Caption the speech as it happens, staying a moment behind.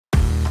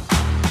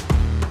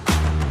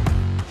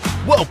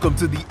Welcome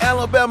to the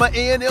Alabama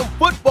A&M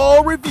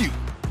Football Review.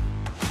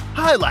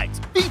 Highlights,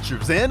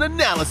 features, and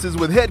analysis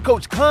with head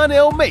coach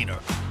Connell Maynor.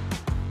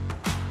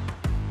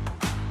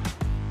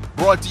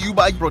 Brought to you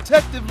by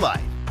Protective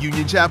Life,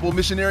 Union Chapel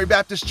Missionary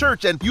Baptist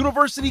Church, and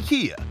University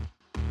Kia.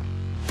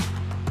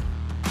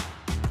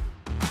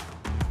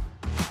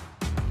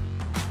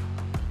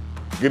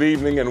 Good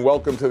evening and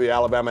welcome to the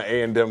Alabama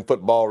A&M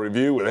Football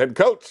Review with head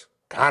coach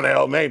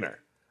Connell Maynor.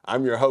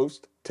 I'm your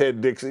host, Ted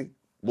Dixie.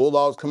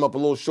 Bulldogs come up a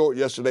little short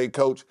yesterday,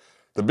 Coach.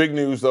 The big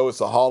news, though, it's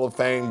a Hall of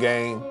Fame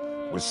game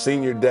with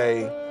Senior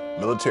Day,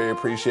 Military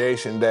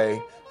Appreciation Day,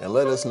 and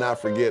let us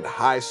not forget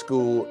High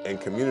School and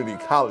Community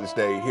College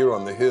Day here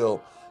on the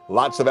Hill.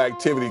 Lots of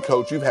activity,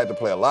 Coach. You've had to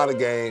play a lot of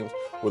games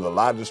with a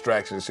lot of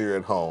distractions here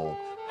at home.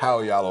 How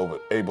are y'all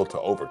able to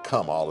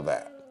overcome all of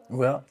that?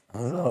 Well, I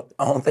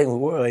don't think we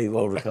were able to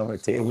overcome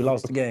it, Ted. We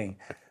lost the game.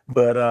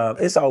 But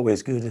it's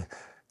always good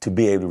to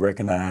be able to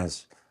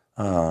recognize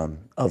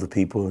other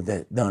people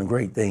that done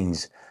great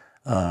things,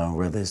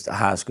 whether it's the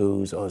high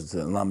schools or it's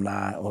the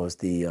alumni or it's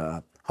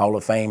the Hall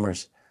of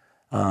Famers.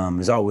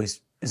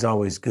 It's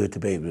always good to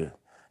be able to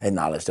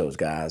acknowledge those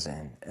guys,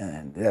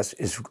 and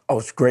it's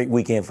a great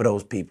weekend for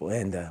those people.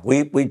 And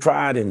we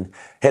tried and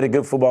had a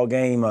good football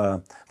game.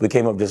 We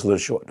came up just a little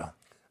short, though.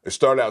 It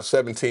started out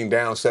 17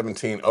 down,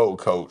 17-0,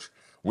 Coach.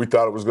 We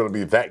thought it was going to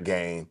be that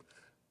game.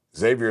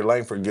 Xavier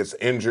Langford gets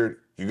injured.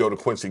 You go to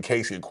Quincy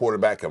Casey, a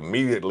quarterback.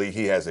 Immediately,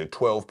 he has a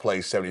 12-play,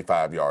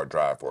 75-yard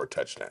drive for a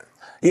touchdown.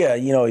 Yeah,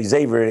 you know,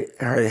 Xavier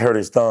hurt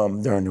his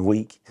thumb during the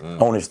week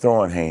on his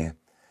throwing hand.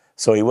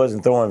 So he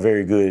wasn't throwing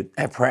very good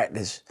at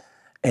practice.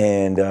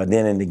 And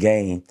then in the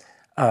game,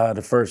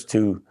 the first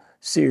two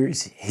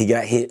series, he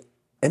got hit,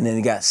 and then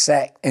he got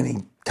sacked, and he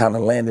kind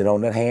of landed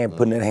on that hand,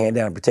 putting that hand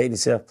down to protect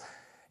himself,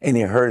 and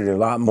he hurt it a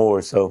lot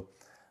more. So,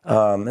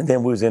 and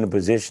then we was in a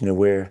position to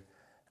where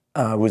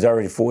it was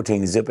already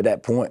 14-0 at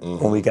that point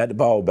when we got the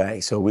ball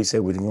back. So we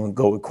said we were going to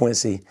go with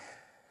Quincy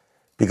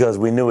because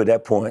we knew at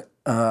that point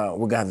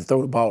we got to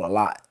throw the ball a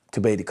lot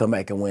to be able to come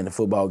back and win the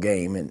football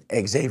game. And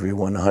Xavier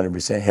wasn't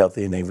 100%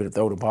 healthy and able to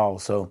throw the ball.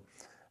 So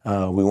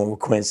we went with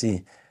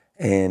Quincy,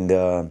 and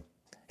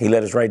he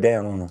let us right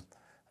down on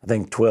I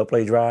think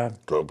 12-play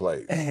drive. 12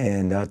 plays.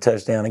 And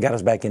touchdown, and got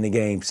us back in the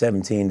game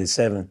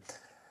 17-7.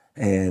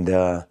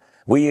 And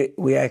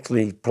we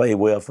actually played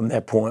well from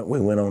that point. We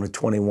went on a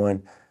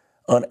 21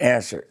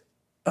 unanswered,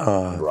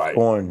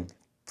 scoring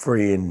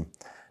free, and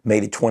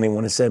made it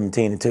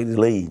 21-17 and took the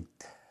lead.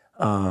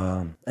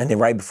 And then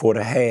right before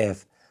the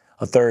half,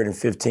 a 3rd and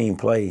 15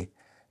 play,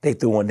 they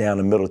threw one down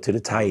the middle to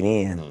the tight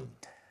end.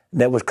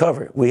 That was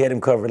covered. We had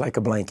him covered like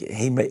a blanket.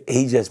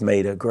 He just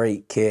made a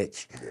great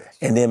catch,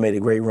 and then made a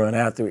great run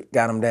after it.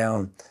 Got him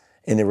down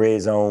in the red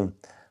zone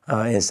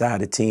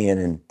inside the 10,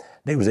 and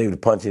they was able to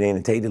punch it in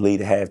and take the lead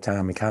at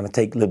halftime and kind of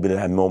take a little bit of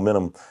that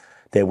momentum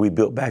that we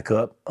built back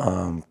up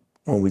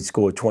when we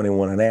scored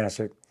 21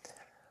 unanswered.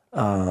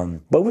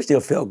 But we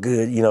still felt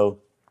good. You know,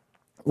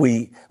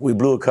 we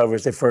blew a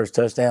coverage that first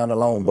touchdown, the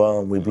long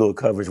bomb. We blew a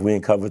coverage. We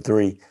in cover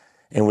 3,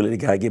 and we let the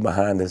guy get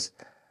behind us.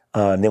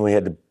 And then we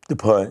had the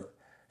punt.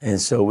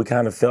 And so we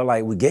kind of felt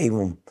like we gave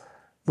them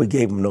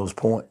those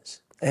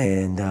points.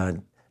 And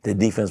the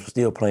defense was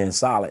still playing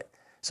solid.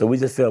 So we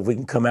just felt if we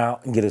can come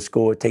out and get a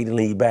score, take the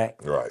lead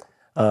back. Right.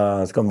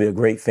 It's going to be a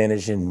great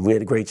finish, and we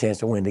had a great chance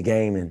to win the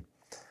game. And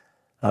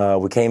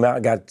we came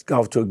out, got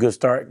off to a good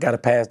start, got a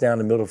pass down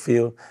the middle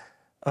field,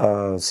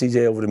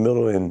 CJ over the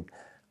middle, and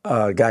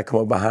a guy come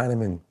up behind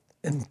him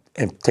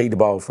and take the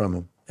ball from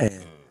him.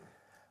 And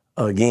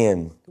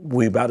again,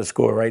 we about to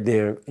score right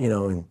there, you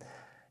know, and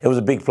it was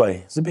a big play.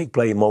 It's a big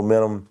play,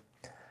 momentum.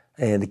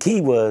 And the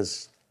key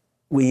was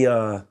we,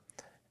 in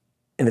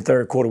the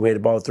third quarter, we had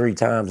the ball 3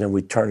 times, and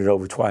we turned it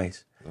over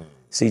twice.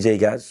 CJ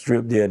got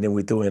stripped there, and then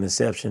we threw an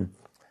interception.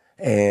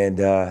 And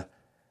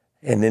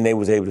then they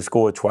was able to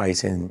score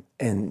twice, and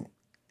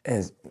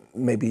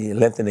maybe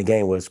lengthen the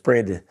game was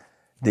spread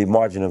the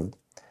margin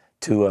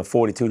to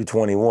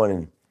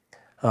 42-21,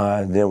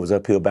 and then it was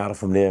uphill battle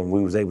from there, and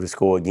we was able to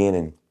score again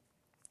and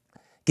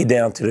get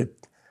down to the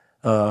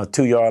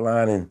 2-yard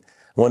line, and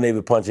wasn't able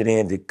to punch it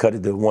in to cut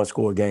it to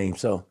 1-score game.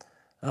 So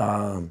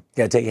got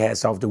to take your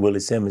hats off to Willie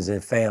Simmons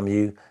and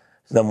FAMU,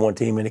 number 1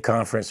 team in the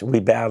conference.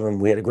 We battled them.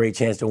 We had a great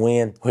chance to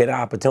win. We had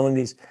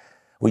opportunities.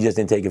 We just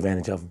didn't take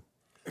advantage of them.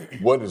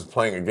 What does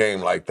playing a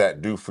game like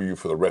that do for you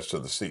for the rest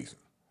of the season?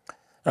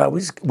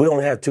 We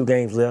only have 2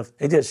 games left.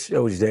 It just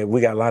shows you that we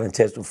got a lot of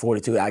test with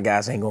 42. Our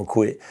guys ain't going to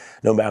quit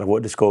no matter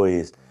what the score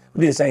is.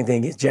 We did the same thing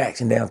against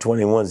Jackson, down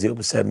 21-0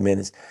 for 7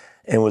 minutes,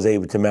 and was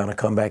able to mount a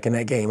comeback in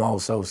that game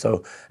also.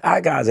 So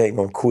our guys ain't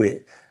going to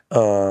quit.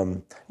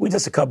 We're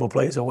just a couple of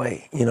plays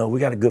away. You know, we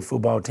got a good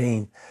football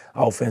team,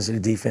 offensively,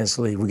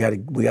 defensively. We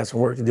got some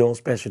work to do on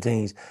special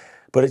teams.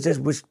 But it's just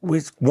we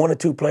 1 or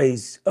 2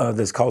 plays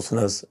that's costing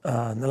us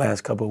in the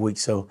last couple of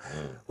weeks. So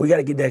we got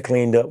to get that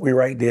cleaned up. We're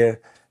right there,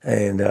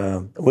 and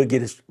we'll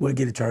get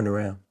it turned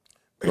around.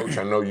 Coach,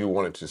 I know you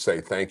wanted to say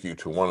thank you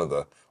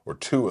to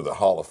 2 of the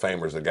Hall of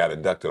Famers that got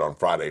inducted on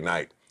Friday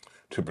night,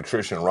 to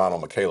Patricia and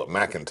Ronald McCaleb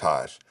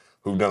McIntosh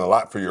who've done a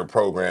lot for your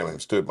program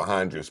and stood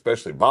behind you,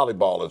 especially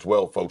volleyball as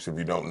well, folks, if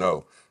you don't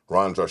know.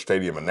 Ron's our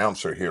stadium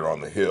announcer here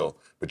on the Hill,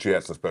 but you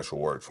had some special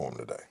words for him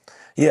today.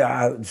 Yeah,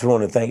 I just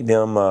want to thank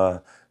them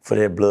for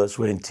their blood,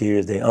 sweat, and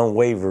tears, their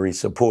unwavering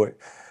support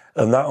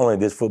of not only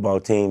this football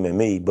team and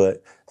me,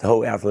 but the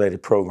whole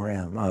athletic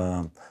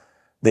program.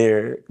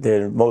 They're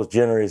the most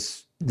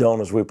generous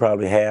donors we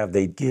probably have.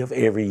 They give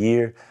every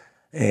year,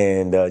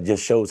 and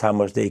just shows how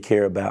much they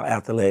care about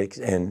athletics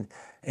and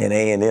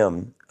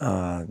A&M,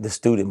 the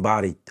student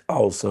body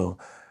also.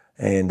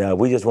 And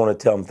we just want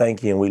to tell them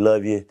thank you and we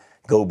love you.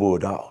 Go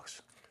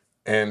Bulldogs.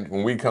 And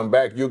when we come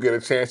back, you'll get a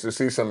chance to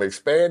see some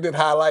expanded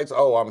highlights.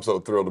 Oh, I'm so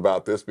thrilled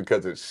about this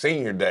because it's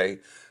senior day.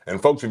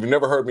 And folks, if you've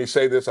never heard me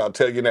say this, I'll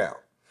tell you now.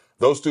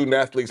 Those student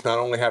athletes not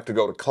only have to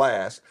go to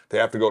class, they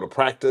have to go to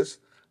practice.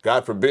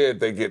 God forbid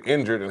they get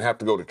injured and have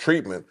to go to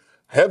treatment.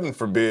 Heaven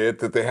forbid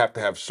that they have to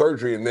have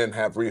surgery and then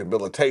have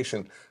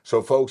rehabilitation.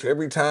 So folks,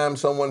 every time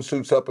someone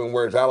suits up and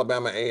wears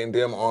Alabama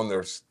A&M on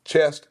their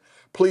chest,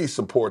 please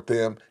support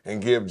them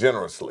and give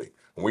generously.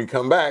 When we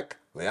come back,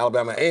 the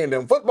Alabama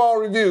A&M Football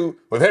Review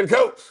with head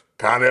coach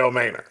Connell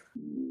Maynor.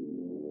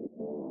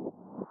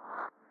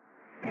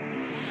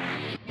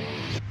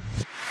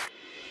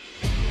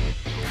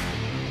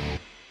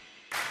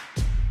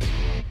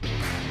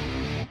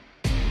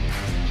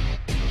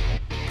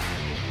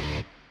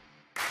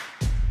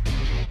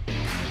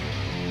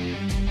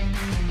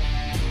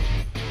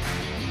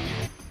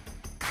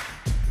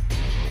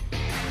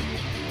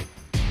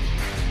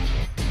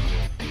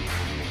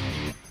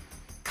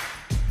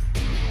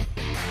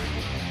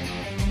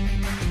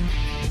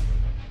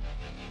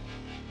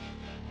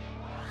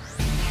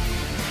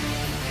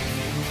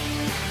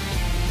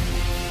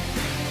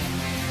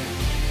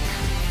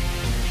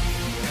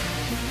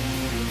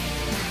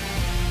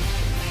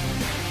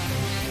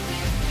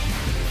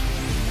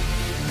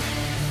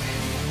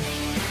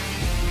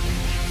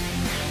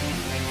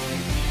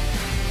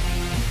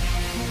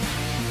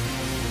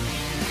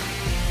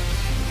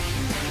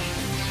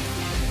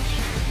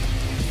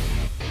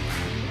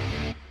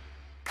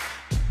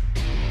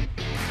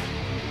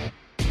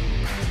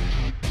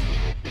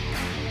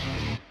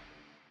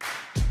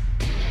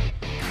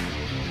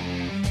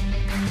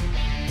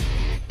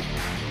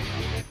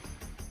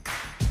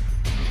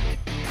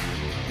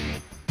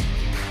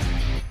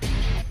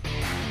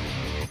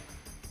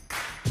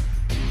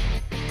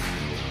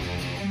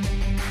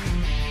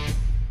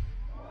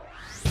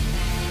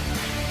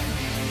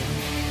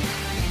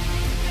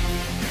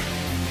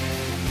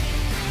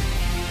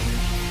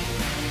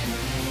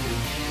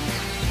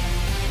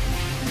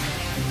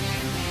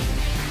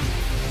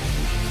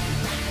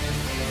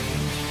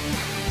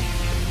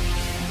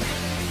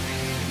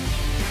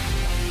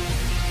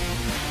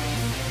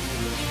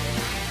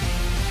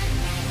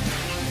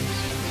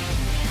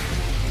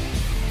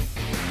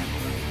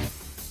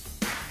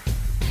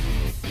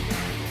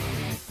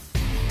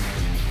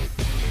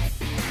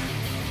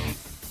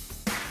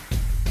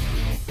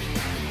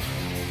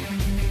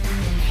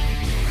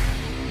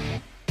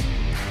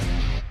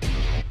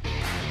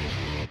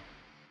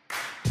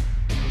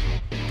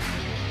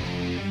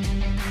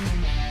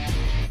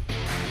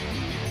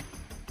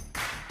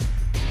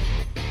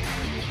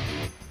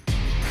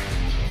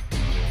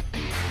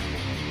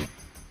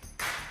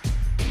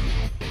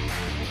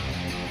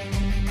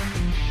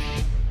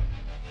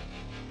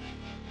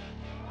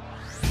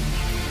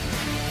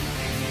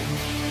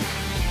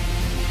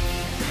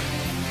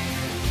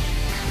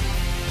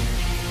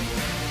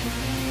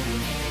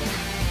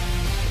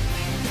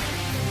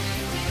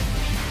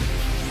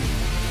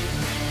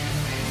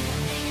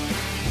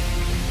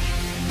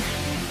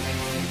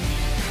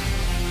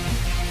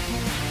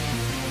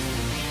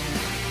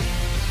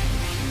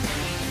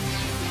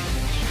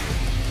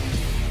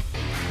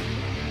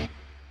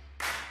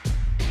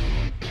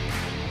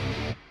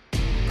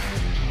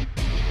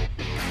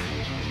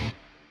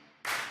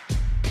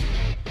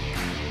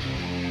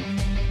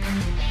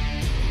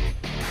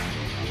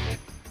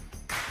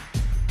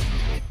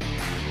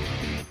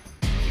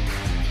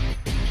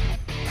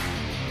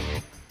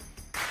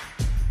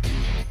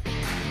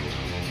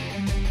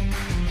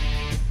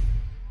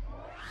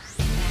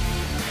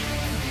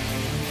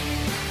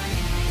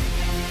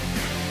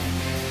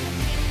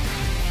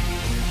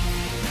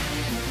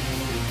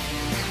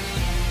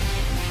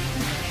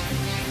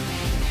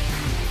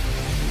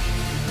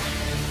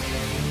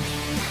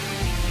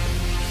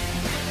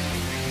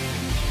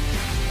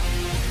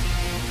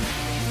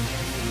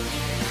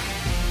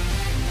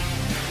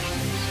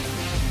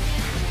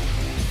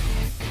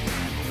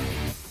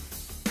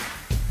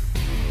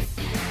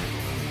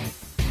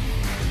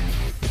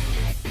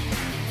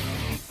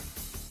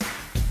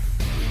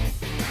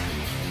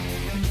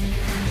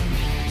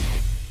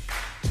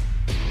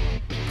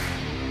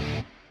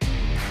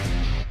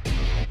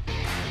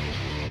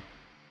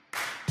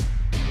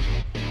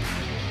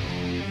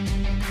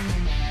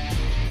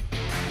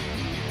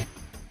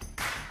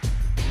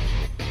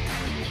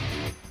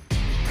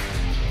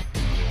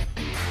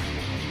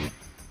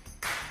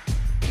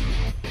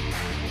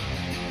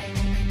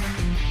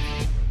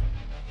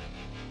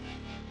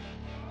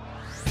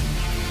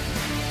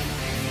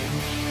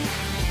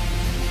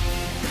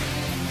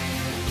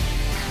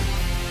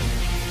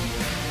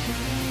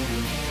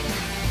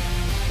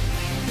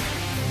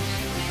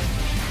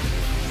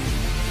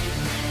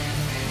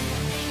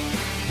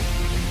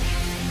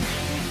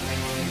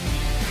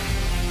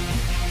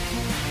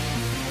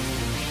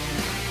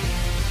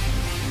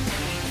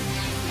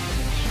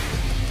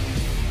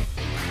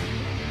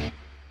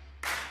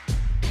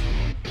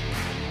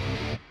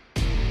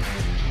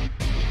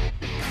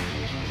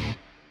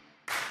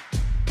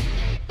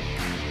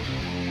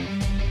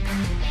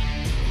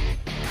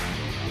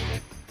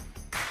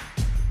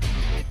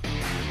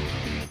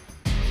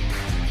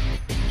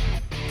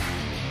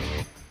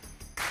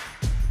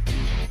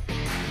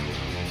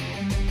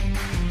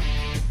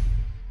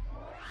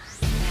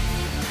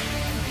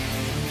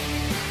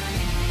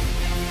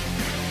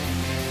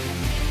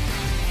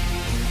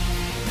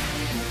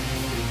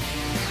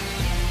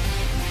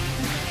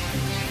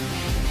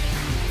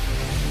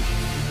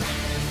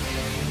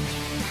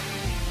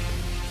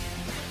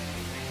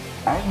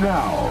 And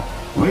now,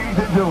 ladies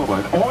and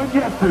gentlemen, on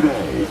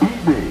yesterday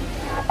evening,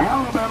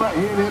 Alabama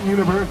A&M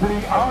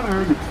University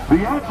honored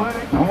the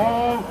Athletic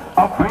Hall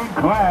of Fame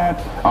class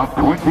of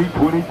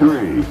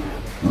 2023.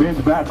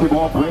 Men's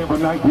basketball player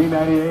from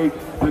 1998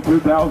 to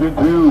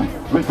 2002,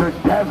 Mr.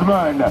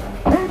 Desmond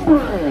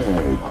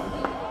Cambridge.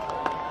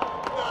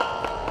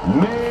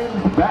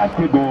 Men's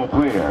basketball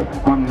player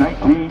from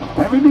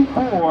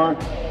 1974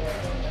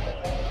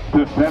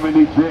 to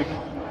 76,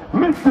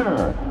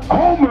 Mr.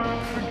 Homer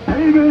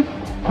Davis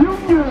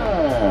Jr.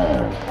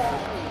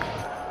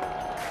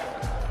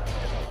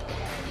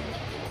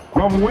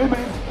 From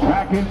women's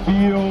track and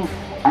field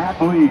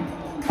athletes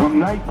from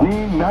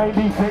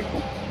 1996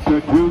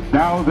 to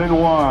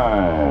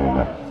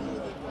 2001,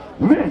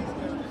 Miss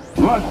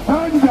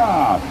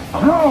LaShonda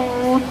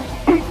Jones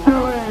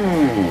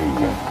Easterling.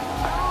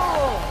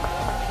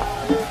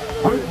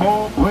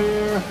 Football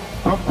player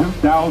from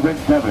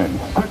 2007 to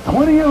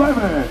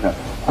 2011,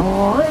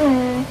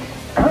 Frank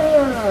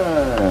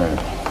Kerr.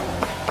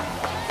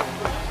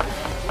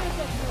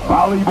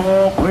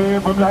 Volleyball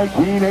player from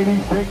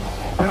 1986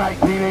 to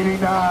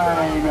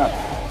 1989,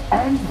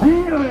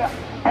 Angelia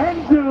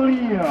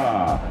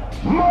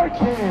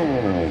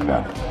Martin.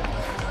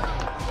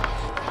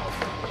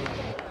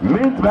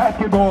 Men's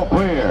basketball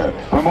player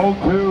from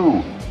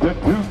 02 to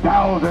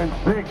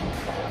 2006,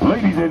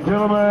 ladies and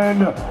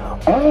gentlemen,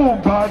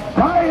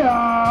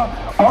 Obadiah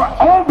or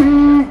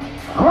Obi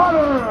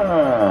Trotter.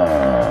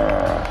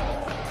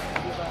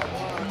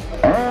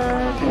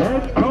 And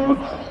head coach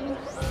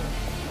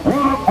for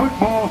the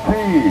football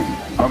team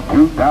from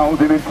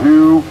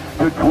 2002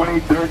 to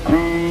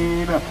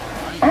 2013,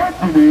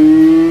 Anthony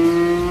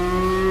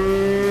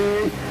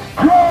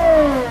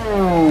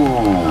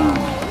Jones.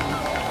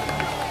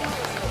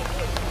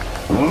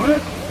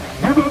 Let's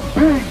give a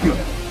big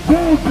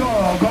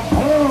bulldog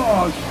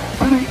applause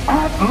to the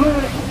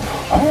Athletic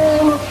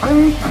Hall of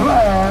Fame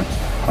class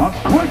of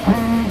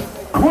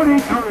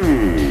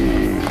 2023.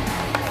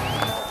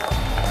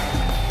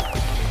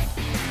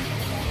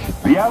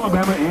 The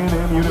Alabama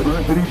A&M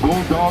University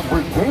Bulldog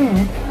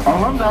Brigade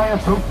Alumni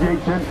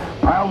Association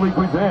proudly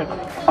presents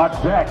a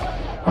check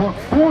for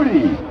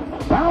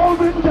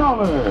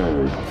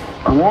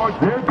 $40,000 towards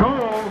their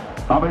goal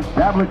of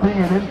establishing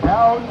an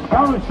endowed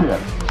scholarship.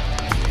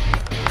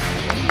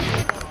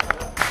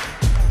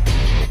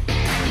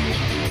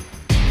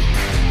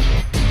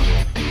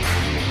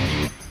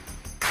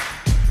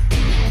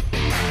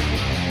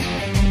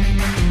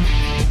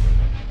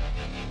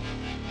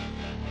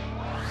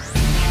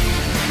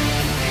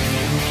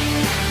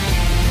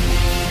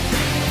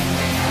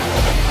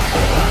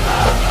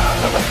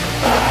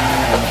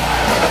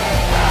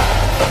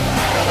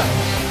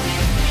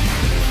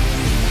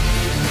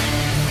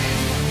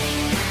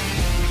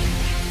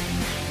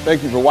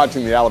 Thank you for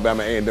watching the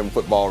Alabama A&M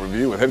Football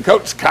Review with head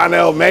coach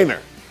Connell Maynor.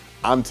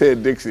 I'm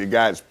Ted Dixie, a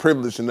guy that's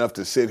privileged enough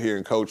to sit here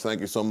and coach.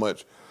 Thank you so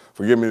much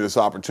for giving me this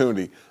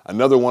opportunity.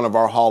 Another one of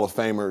our Hall of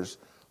Famers,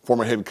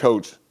 former head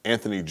coach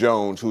Anthony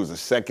Jones, who is the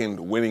second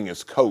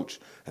winningest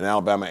coach in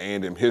Alabama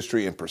A&M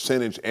history in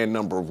percentage and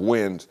number of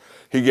wins.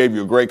 He gave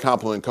you a great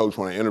compliment, Coach,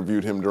 when I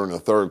interviewed him during the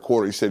third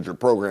quarter. He said your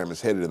program is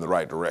headed in the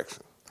right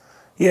direction.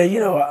 Yeah, you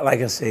know,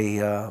 like I say,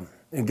 the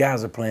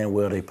guys are playing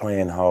well. They're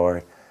playing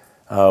hard.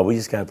 We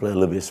just got to play a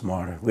little bit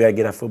smarter. We got to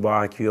get our football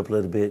IQ up a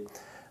little bit.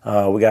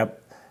 We got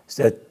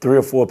 3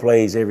 or 4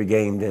 plays every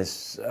game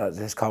that's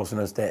costing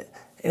us that.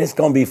 And it's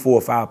going to be 4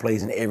 or 5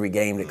 plays in every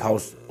game that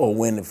cost or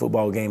win the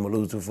football game or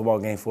lose the football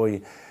game for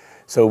you.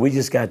 So we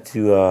just got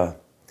to,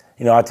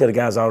 you know, I tell the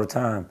guys all the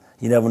time,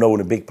 you never know when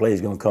the big play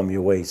is going to come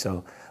your way.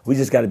 So we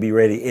just got to be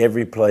ready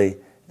every play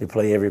to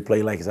play every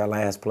play like it's our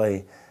last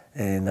play,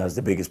 and it's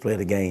the biggest play of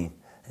the game.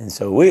 And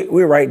so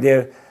we're right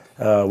there.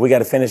 We got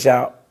to finish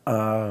out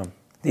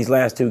these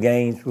last 2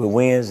 games with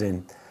wins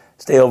and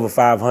stay over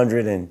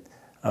 500. And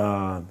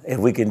if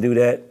we can do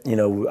that, you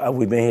know,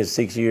 we've been here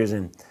 6 years,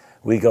 and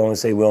we can only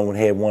say we only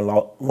had one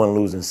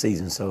losing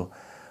season. So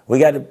we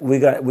got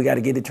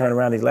to get it turned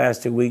around these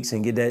last 2 weeks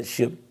and get that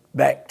ship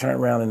back turned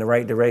around in the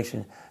right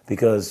direction,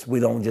 because we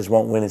don't just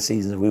want winning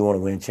seasons, we want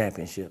to win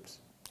championships.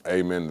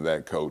 Amen to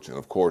that, Coach. And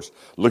of course,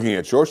 looking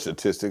at your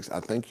statistics, I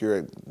think you're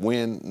at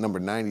win number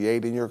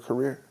 98 in your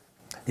career.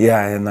 Yeah,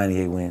 I had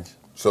 98 wins.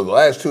 So the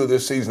last 2 of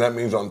this season, that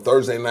means on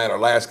Thursday night, our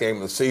last game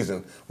of the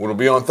season, when it'll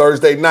be on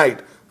Thursday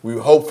night, we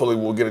hopefully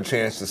will get a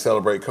chance to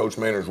celebrate Coach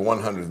Maynor's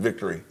 100th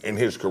victory in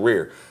his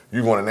career.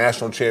 You've won a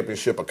national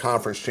championship, a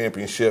conference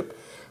championship.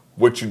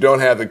 What you don't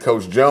have that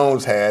Coach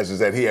Jones has is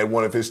that he had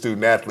one of his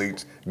student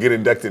athletes get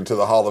inducted into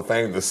the Hall of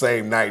Fame the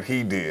same night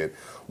he did.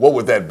 What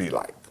would that be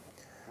like?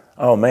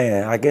 Oh,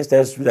 man, I guess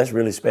that's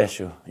really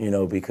special, you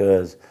know,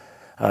 because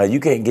you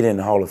can't get in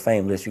the Hall of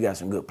Fame unless you got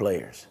some good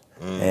players.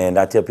 And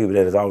I tell people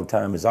that all the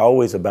time. It's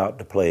always about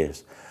the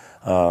players.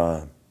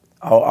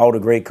 All the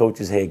great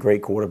coaches had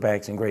great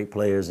quarterbacks and great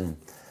players. And,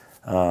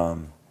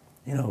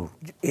 you know,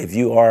 if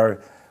you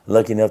are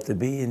lucky enough to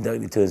be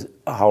inducted to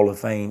a Hall of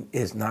Fame,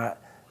 it's not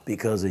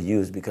because of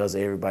you, it's because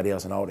of everybody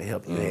else and all the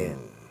help you had.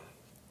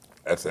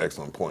 That's an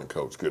excellent point,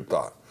 Coach. Good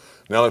thought.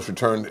 Now let's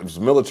return. It was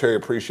Military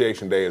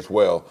Appreciation Day as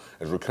well.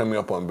 As we're coming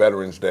up on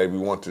Veterans Day, we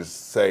want to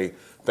say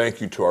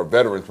thank you to our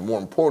veterans, but more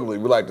importantly,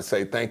 we like to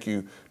say thank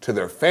you to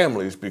their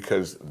families,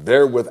 because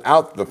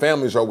the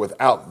families are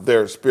without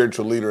their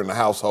spiritual leader in the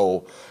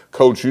household.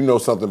 Coach, you know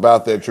something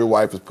about that. Your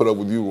wife has put up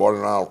with you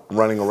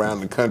running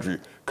around the country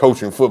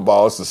coaching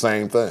football. It's the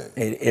same thing.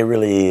 It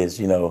really is.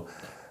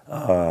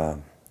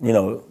 Behind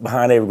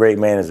every great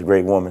man is a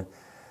great woman.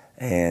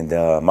 And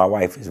my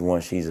wife is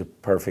one. She's a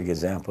perfect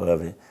example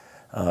of it,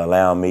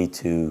 allowing me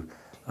to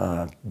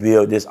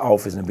build this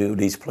office and build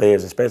these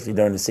players, especially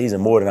during the season,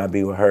 more than I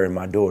be with her and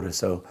my daughter.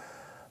 So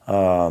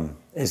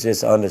it's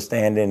just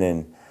understanding,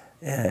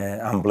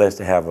 and I'm blessed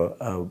to have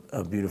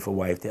a beautiful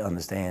wife that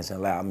understands and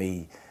allow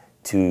me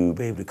to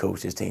be able to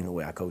coach this team the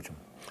way I coach them.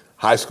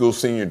 High school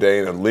senior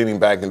day, and leading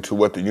back into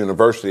what the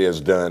university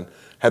has done,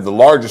 had the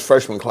largest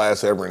freshman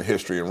class ever in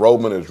history.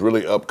 Enrollment is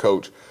really up,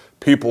 Coach.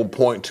 People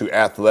point to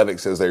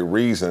athletics as a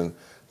reason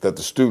that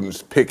the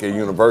students pick a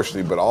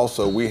university, but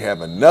also we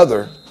have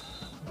another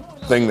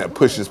thing that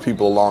pushes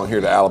people along here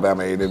to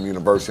Alabama A&M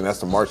University, and that's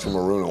the marching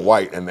maroon and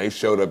white, and they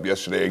showed up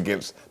yesterday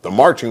against the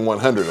marching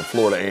 100 of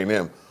Florida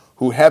A&M,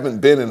 who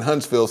haven't been in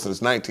Huntsville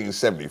since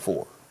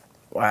 1974.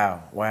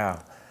 Wow.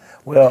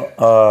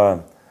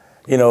 Well,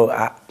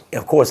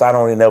 of course, I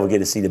don't never get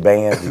to see the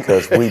band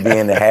because we be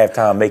in the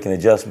halftime making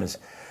adjustments,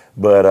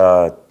 but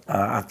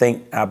I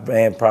think our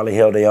band probably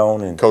held their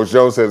own. And Coach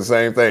Jones said the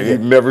same thing.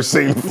 He'd never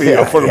seen the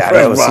field for the press. I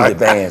never see the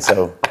band.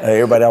 So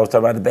everybody always talk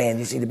about the band.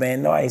 You see the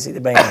band? No, I ain't see the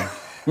band.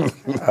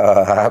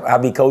 I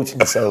be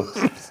coaching. So,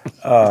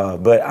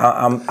 but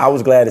I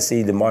was glad to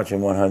see the Marching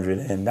 100,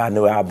 and I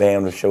knew our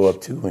band would show up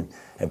too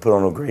and put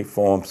on a great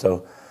performance.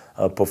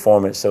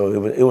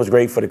 So it was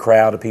great for the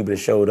crowd, the people that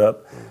showed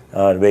up,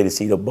 to be able to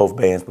see both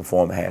bands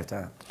perform at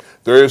halftime.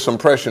 There is some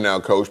pressure now,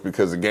 Coach,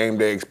 because the game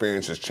day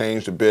experience has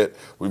changed a bit.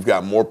 We've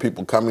got more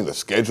people coming. The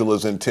schedule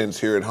is intense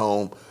here at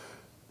home.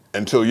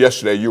 Until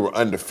yesterday, you were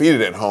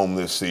undefeated at home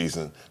this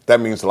season. That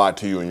means a lot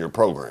to you and your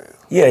program.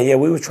 Yeah,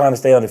 we were trying to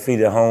stay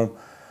undefeated at home.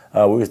 We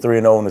were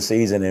 3-0 in the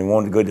season and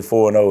wanted to go to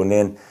 4-0. And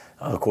then,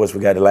 of course,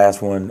 we got the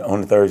last one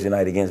on the Thursday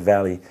night against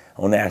Valley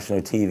on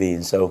national TV.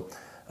 And so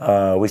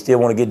we still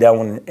want to get that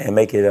one and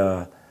make it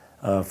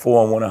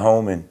 4-1 at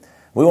home. And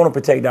we want to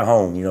protect our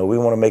home. We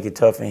want to make it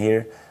tough in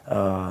here.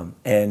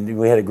 And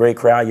we had a great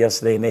crowd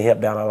yesterday, and they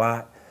helped out a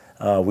lot.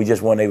 We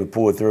just weren't able to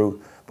pull it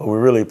through. But we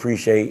really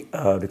appreciate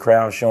the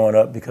crowd showing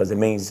up because it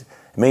means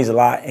a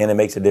lot and it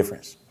makes a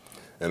difference.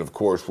 And, of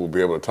course, we'll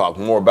be able to talk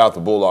more about the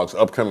Bulldogs'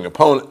 upcoming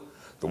opponent,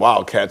 the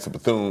Wildcats of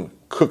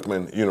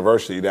Bethune-Cookman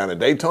University down in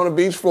Daytona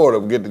Beach, Florida.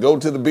 We get to go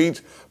to the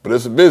beach, but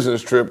it's a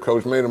business trip.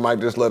 Coach Maynor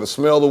might just let us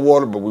smell the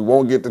water, but we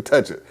won't get to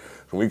touch it.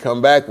 When we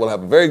come back, we'll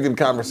have a very good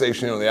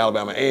conversation on the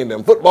Alabama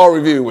A&M Football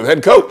Review with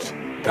head coach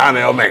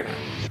Connell Maynor.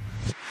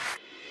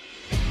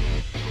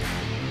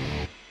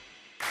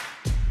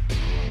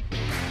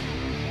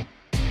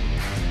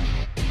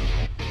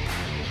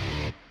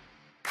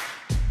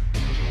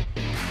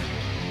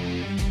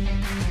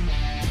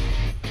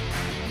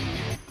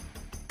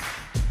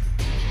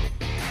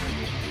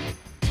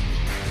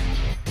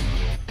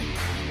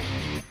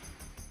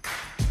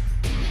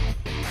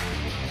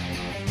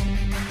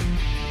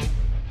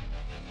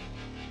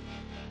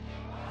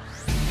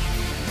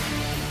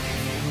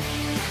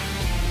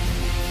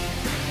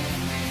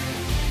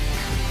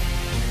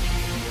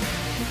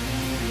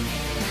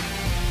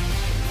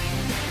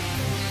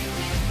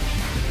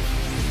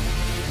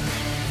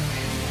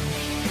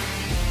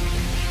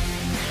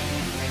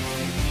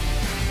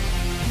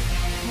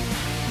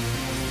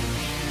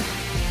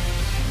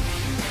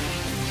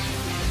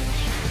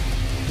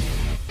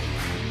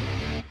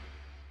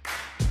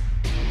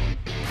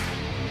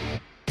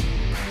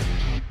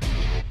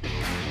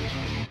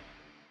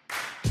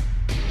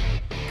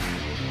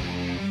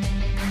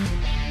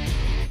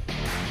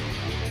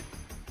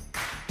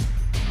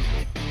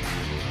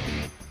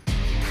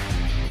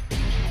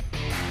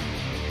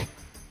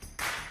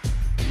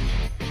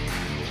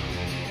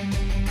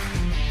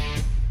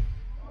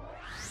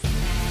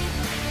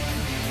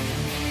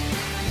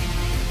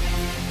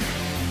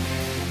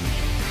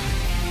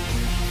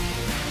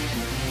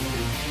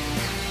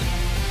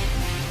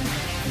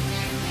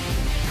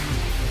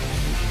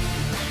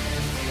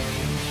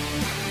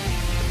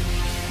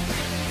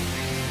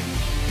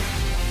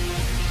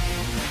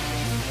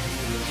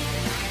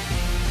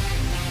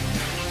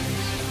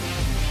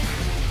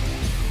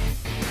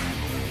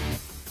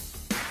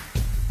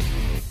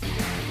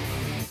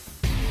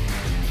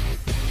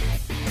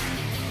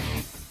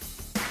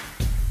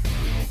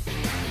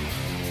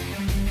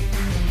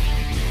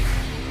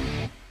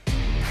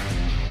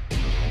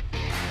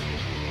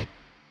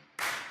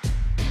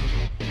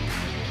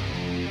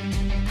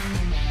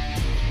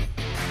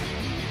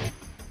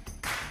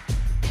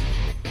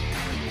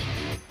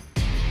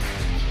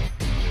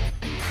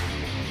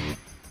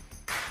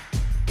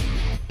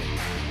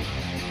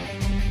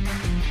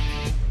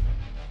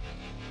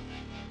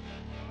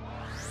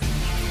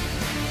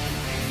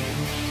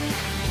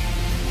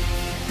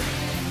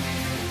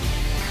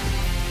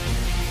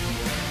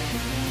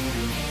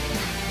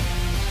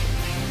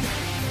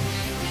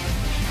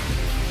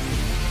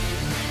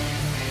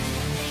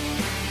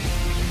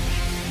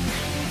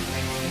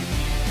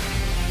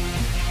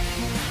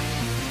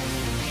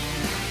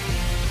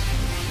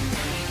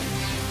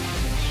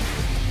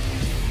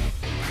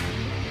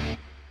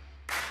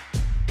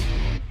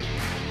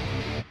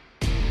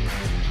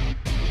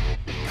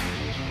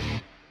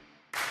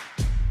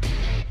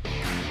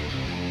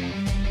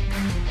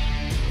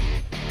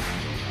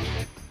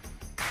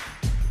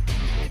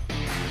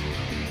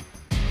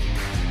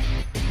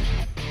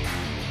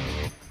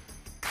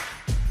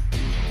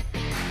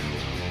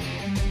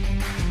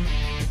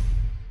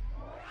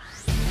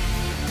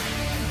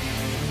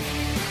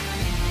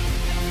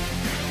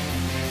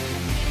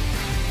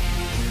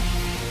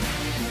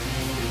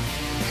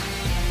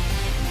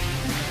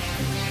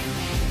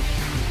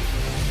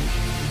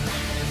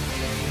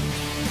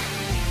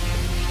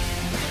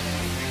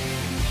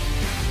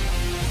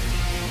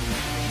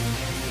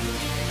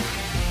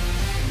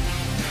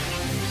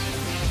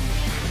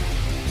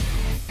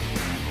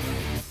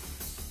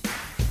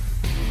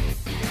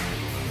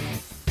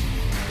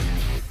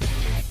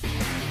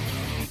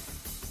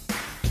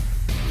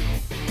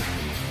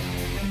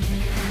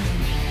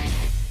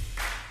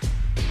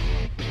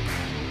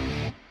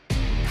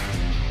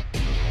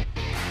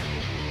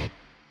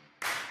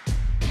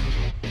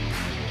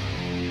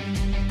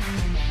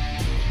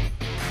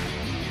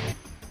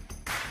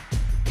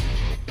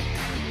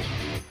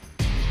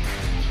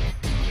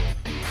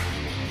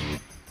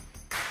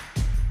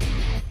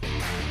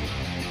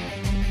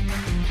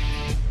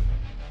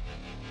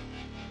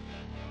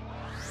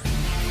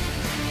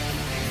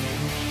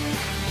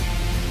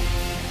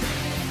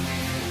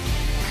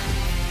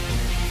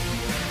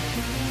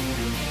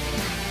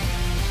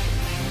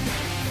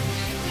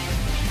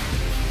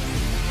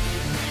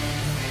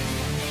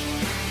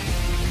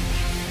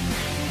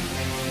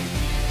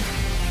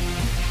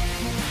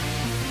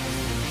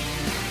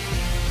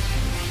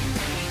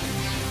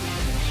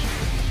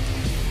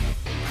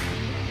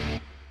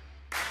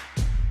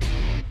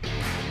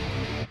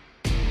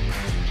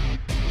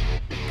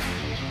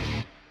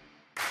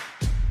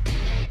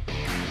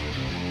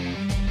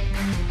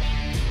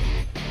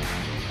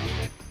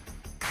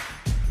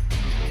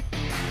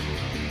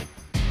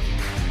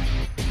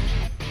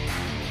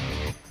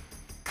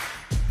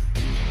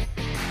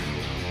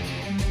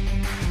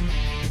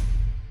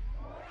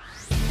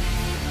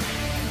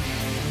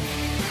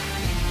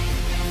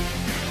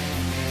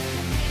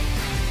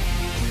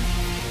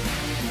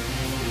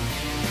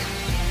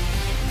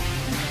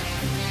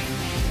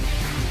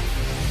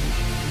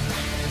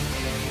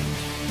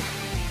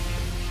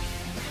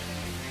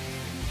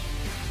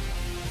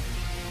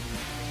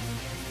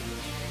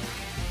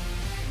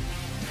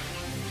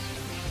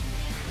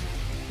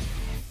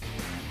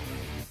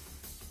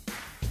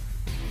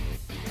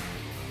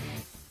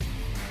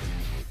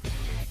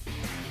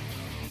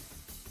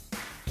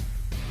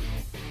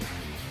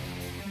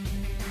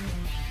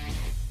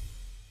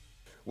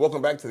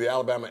 Welcome back to the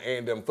Alabama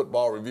A&M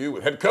Football Review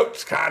with head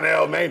coach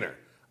Connell Maynor.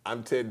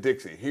 I'm Ted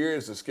Dixie. Here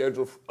is the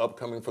schedule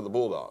upcoming for the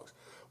Bulldogs.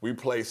 We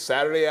play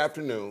Saturday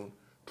afternoon,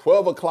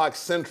 12 o'clock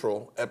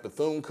Central at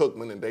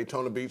Bethune-Cookman in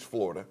Daytona Beach,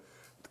 Florida.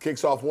 It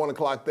kicks off 1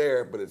 o'clock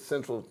there, but it's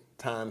Central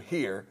time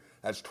here.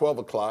 That's 12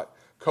 o'clock.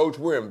 Coach,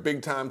 we're in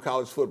big-time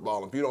college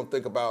football. If you don't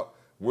think about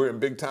we're in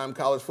big-time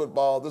college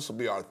football, this will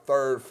be our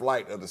third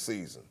flight of the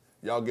season.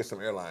 Y'all get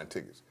some airline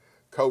tickets.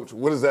 Coach,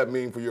 what does that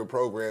mean for your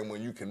program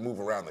when you can move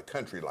around the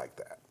country like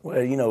that?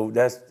 Well, you know,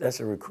 that's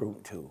a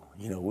recruiting tool.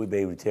 You know, we be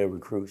able to tell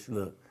recruits,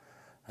 look,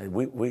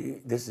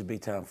 this is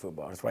big-time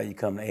football. That's why you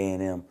come to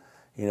A&M.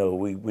 You know,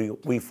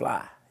 we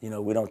fly. You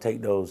know, we don't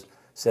take those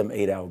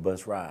 7-8 hour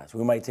bus rides.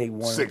 We might take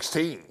one.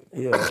 16.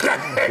 Yeah,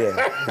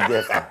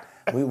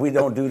 definitely. We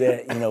don't do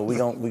that. You know, we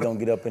gonna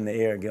get up in the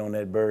air and get on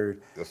that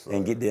bird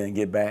and get there and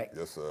get back.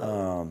 Yes,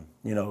 sir.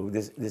 You know,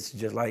 this is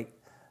just like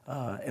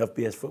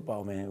FBS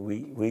football, man.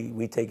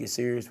 We take it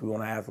serious. We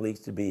want our athletes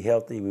to be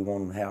healthy. We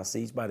want them to have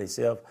seats by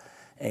themselves,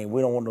 and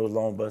we don't want those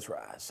long bus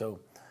rides. So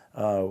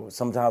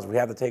sometimes we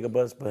have to take a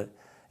bus, but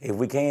if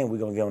we can, we're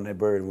gonna get on that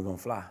bird and we're gonna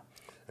fly.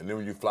 And then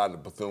when you fly to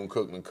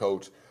Bethune-Cookman,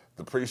 Coach,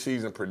 the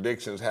preseason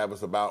predictions have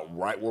us about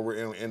right where we're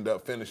going to end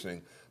up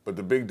finishing. But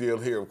the big deal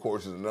here, of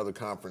course, is another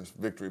conference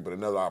victory, but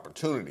another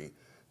opportunity,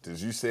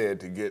 as you said,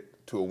 to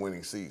get to a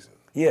winning season.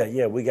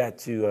 Yeah, we got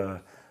to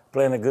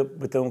playing a good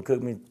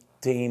Bethune-Cookman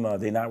team.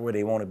 They're not where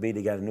they want to be.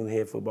 They got a new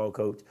head football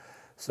coach.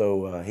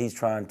 So he's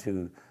trying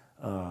to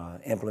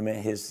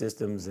implement his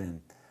systems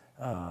and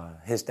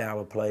his style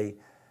of play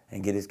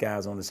and get his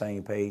guys on the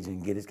same page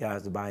and get his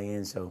guys to buy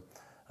in. So,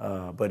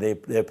 but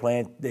they're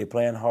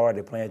playing hard.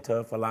 They're playing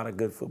tough. A lot of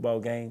good football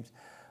games.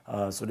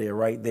 So they're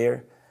right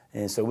there.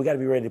 And so we got to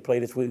be ready to play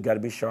this week. We got to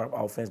be sharp,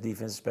 offense,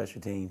 defense,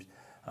 special teams.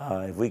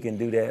 If we can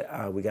do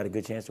that, we got a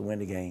good chance to win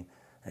the game.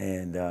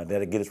 And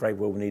that'll get us right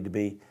where we need to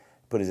be,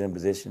 put us in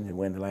position to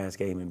win the last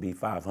game and be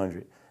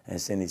 500 and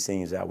send these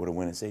seniors out with a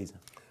winning season.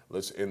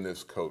 Let's end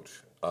this,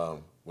 Coach,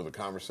 with a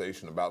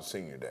conversation about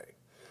Senior Day.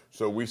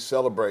 So we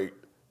celebrate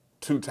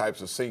two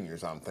types of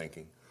seniors, I'm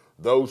thinking.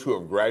 Those who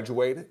have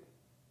graduated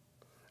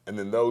and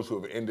then those who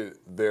have ended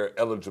their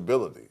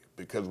eligibility.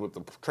 Because with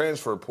the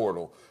transfer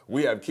portal,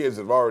 we have kids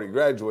that have already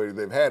graduated,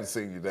 they've had a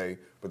Senior Day,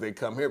 but they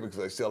come here because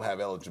they still have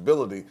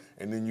eligibility,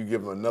 and then you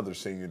give them another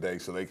Senior Day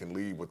so they can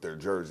leave with their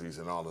jerseys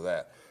and all of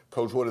that.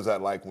 Coach, what is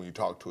that like when you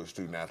talk to a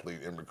student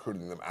athlete and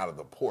recruiting them out of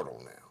the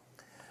portal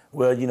now?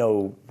 Well, you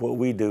know, what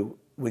we do,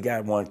 we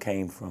got one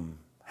came from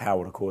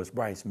Howard, of course,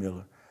 Bryce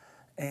Miller,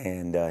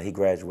 and he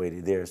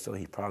graduated there, so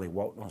he probably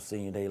walked on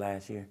Senior Day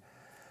last year.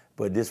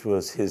 But this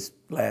was his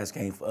last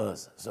game for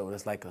us, so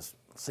it's like a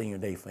Senior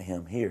Day for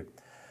him here.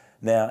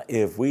 Now,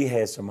 if we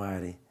had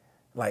somebody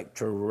like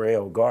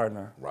Terrell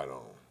Gardner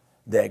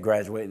that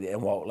graduated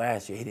and walked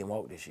last year, he didn't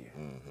walk this year.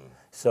 Mm-hmm.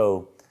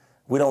 So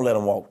we don't let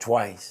them walk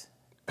twice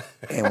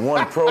in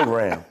one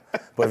program.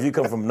 But if you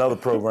come from another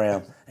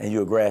program and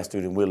you're a grad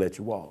student, we'll let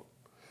you walk.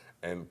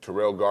 And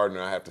Terrell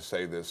Gardner, I have to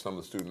say this, some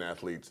of the student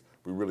athletes,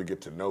 we really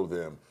get to know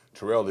them.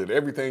 Terrell did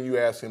everything you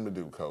asked him to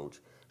do, Coach.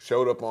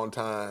 Showed up on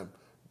time,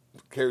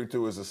 carried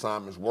through his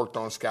assignments, worked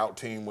on scout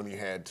team when he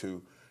had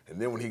to,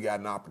 and then when he got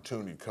an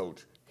opportunity,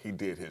 Coach, he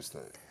did his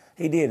thing.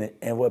 He did it,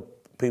 and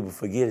what people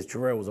forget is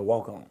Terrell was a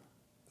walk-on.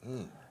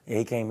 Yeah,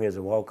 he came here as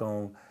a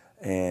walk-on,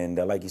 and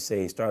like you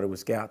say, he started with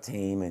scout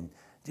team and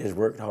just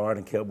worked hard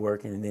and kept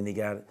working, and then he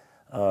got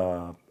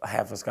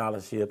half a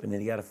scholarship, and then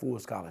he got a full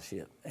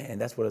scholarship,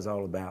 and that's what it's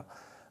all about.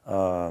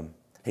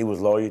 He was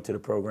loyal to the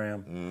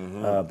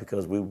program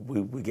because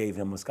we gave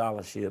him a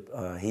scholarship.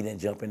 He didn't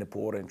jump in the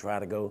portal and try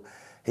to go.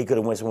 He could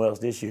have went somewhere else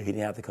this year. He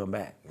didn't have to come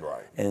back.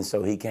 Right. And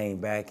so he came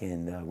back,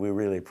 and we're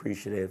really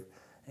appreciative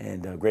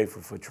and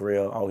grateful for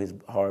Terrell, all his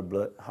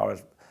blood,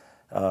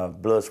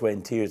 sweat,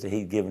 and tears that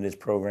he's given this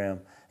program.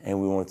 And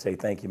we want to say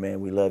thank you, man.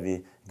 We love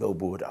you. Go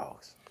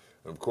Bulldogs.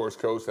 And of course,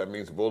 Coach, that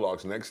means the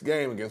Bulldogs' next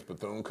game against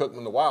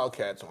Bethune-Cookman, the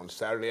Wildcats, on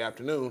Saturday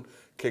afternoon.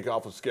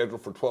 Kickoff is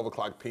scheduled for 12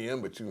 o'clock p.m.,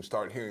 but you can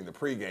start hearing the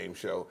pregame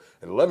show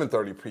at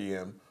 11:30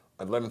 a.m.,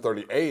 on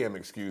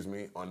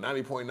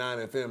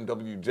 90.9 FM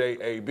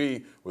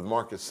WJAB with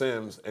Marcus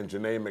Sims and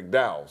Janae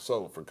McDowell.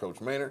 So for Coach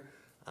Maynor,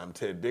 I'm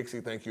Ted Dixie.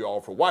 Thank you all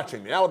for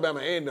watching the Alabama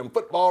A&M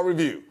Football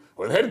Review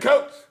with head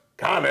coach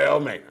Connell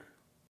Maynor.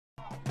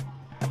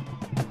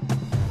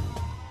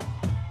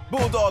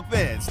 Bulldog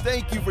fans,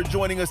 thank you for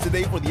joining us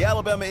today for the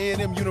Alabama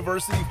A&M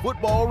University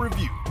Football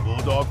Review.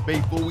 Bulldog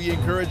faithful, we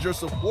encourage your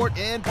support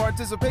and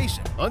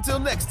participation. Until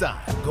next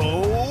time,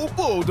 go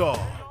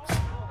Bulldogs!